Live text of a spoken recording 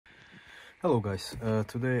Hello guys,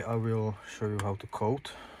 today I will show you how to code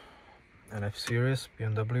an F series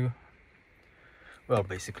BMW, well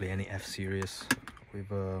basically any F series with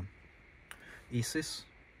Esys.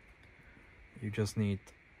 You just need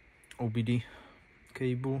OBD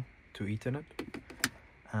cable to Ethernet.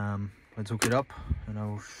 Let's hook it up and I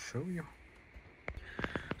will show you.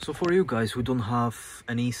 So for you guys who don't have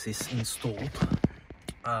an Esys installed,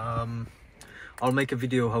 I'll make a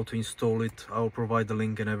video how to install it. I'll provide the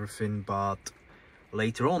link and everything, but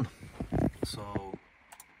later on. So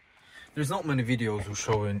there's not many videos who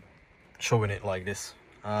showing it like this.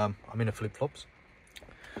 I'm in a flip-flops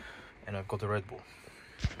and I've got a Red Bull.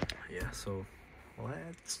 Yeah, so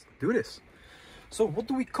let's do this. So what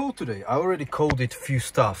do we code today? I already coded few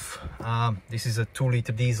stuff. This is a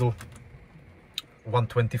 2-liter diesel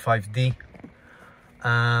 125D.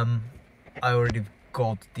 I already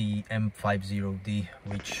got the M50D,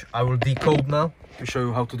 which I will decode now to show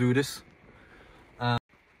you how to do this.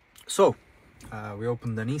 We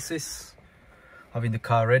opened an Esys, having the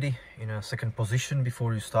car ready in a second position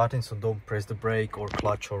before you starting, so don't press the brake or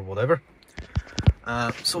clutch or whatever.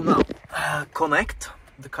 So now connect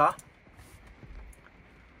the car.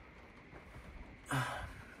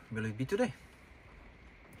 Will it be today?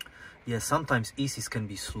 Yeah, sometimes Esys can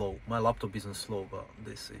be slow. My laptop isn't slow, but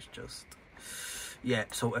this is just... Yeah,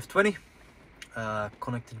 so F20,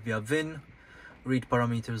 connected via VIN, read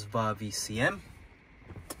parameters via VCM,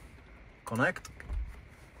 connect,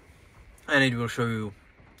 and it will show you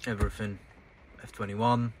everything,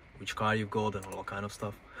 F21, which car you got and all that kind of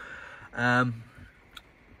stuff. And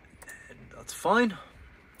that's fine.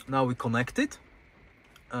 Now we connect it,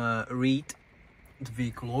 read the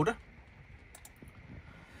vehicle order,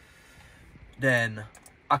 then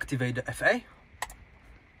activate the FA.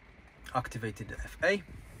 Activated the FA,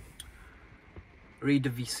 read the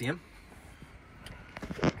VCM,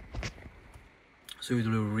 so it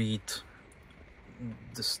will read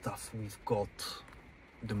the stuff we've got,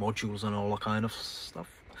 the modules and all that kind of stuff,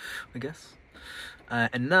 I guess.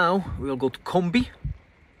 And now we'll go to Combi.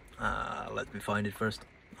 Let me find it first.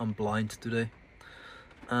 I'm blind today.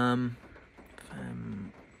 Where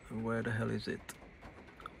the hell is it?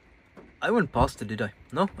 I went past it, did I?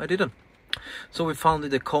 No, I didn't. So we found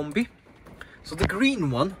it a Combi. So the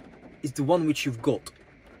green one is the one which you've got.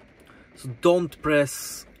 So don't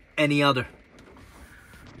press any other,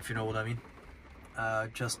 if you know what I mean.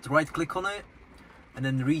 Just right click on it and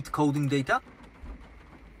then read coding data.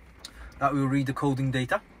 That will read the coding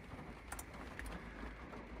data.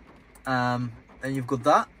 And you've got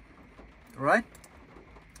that, right?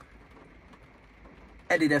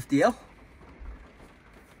 Edit FDL.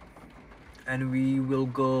 And we will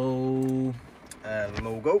go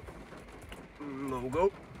logo.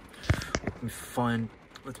 Let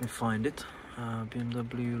me find it.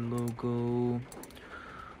 BMW logo,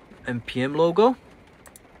 MPM logo.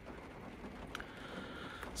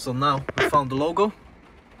 So now we found the logo,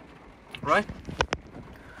 right?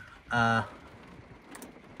 I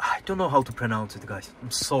don't know how to pronounce it, guys.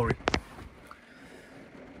 I'm sorry.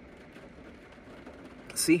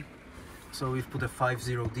 See? So we've put a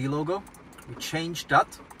 50D logo. We changed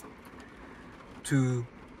that to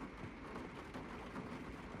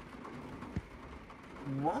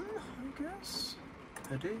 1, I guess.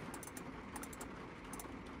 Ready?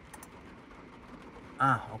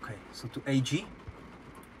 Okay. So to AG,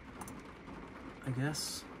 I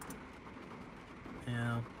guess.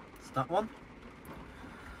 Yeah, it's that one.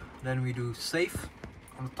 Then we do save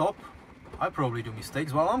on the top. I probably do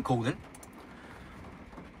mistakes while I'm coding.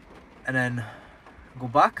 And then go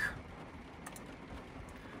back.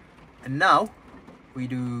 And now we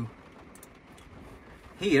do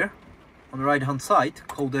here on the right hand side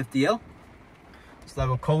code FDL. So I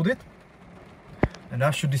will code it and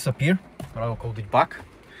that should disappear, but I will code it back.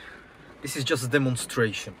 This is just a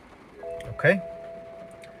demonstration. Okay,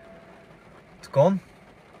 it's gone.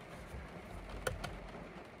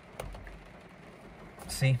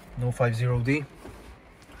 See, no 50D,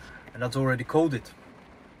 and that's already coded.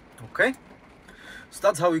 Okay, so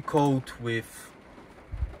that's how we code with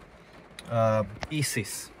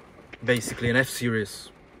Esys, basically an F series.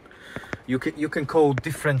 You can code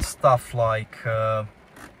different stuff like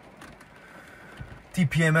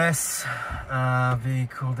TPMS,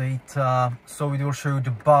 vehicle data, so it will show you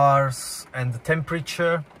the bars and the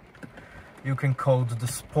temperature. You can code the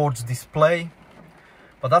sports display,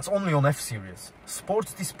 but that's only on F series.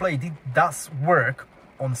 Sports display does work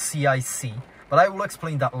on CIC, but I will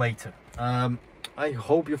explain that later. I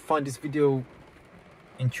hope you find this video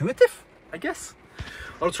intuitive, I guess.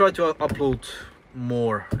 I'll try to upload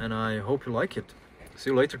more and I hope you like it. See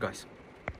you later, guys.